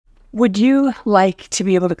Would you like to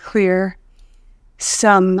be able to clear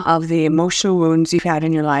some of the emotional wounds you've had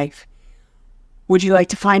in your life? Would you like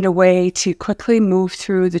to find a way to quickly move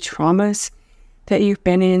through the traumas that you've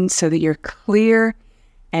been in so that you're clear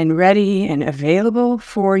and ready and available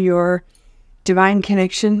for your divine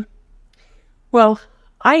connection? Well,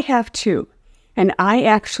 I have too, and I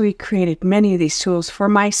actually created many of these tools for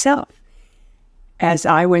myself as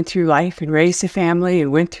I went through life and raised a family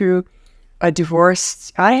and went through a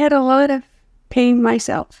divorce. I had a lot of pain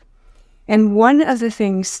myself. And one of the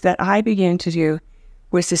things that I began to do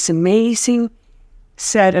was this amazing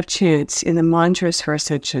set of chants in the mantras for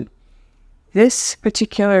ascension. This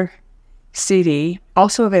particular CD,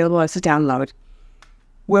 also available as a download,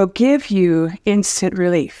 will give you instant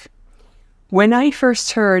relief. When I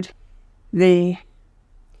first heard the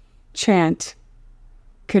chant,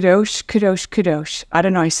 Kadosh, Kadosh, Kadosh,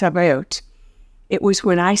 Adonai Sabaoth, it was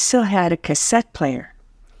when I still had a cassette player.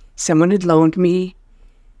 Someone had loaned me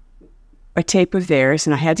a tape of theirs,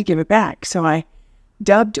 and I had to give it back. So I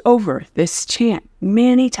dubbed over this chant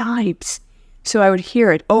many times so I would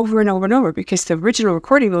hear it over and over and over, because the original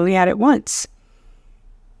recording only had it once.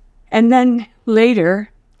 And then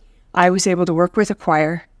later, I was able to work with a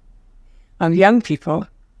choir of young people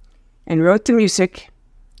and wrote the music,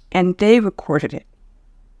 and they recorded it.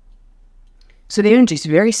 So the energy is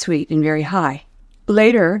very sweet and very high.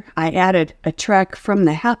 Later, I added a track from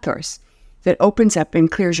the Hathors that opens up and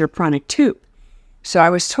clears your pranic tube. So I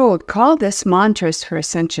was told, call this mantras for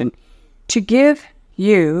ascension to give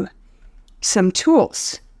you some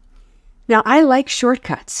tools. Now, I like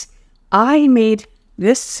shortcuts. I made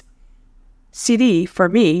this CD for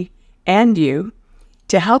me and you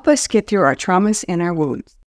to help us get through our traumas and our wounds.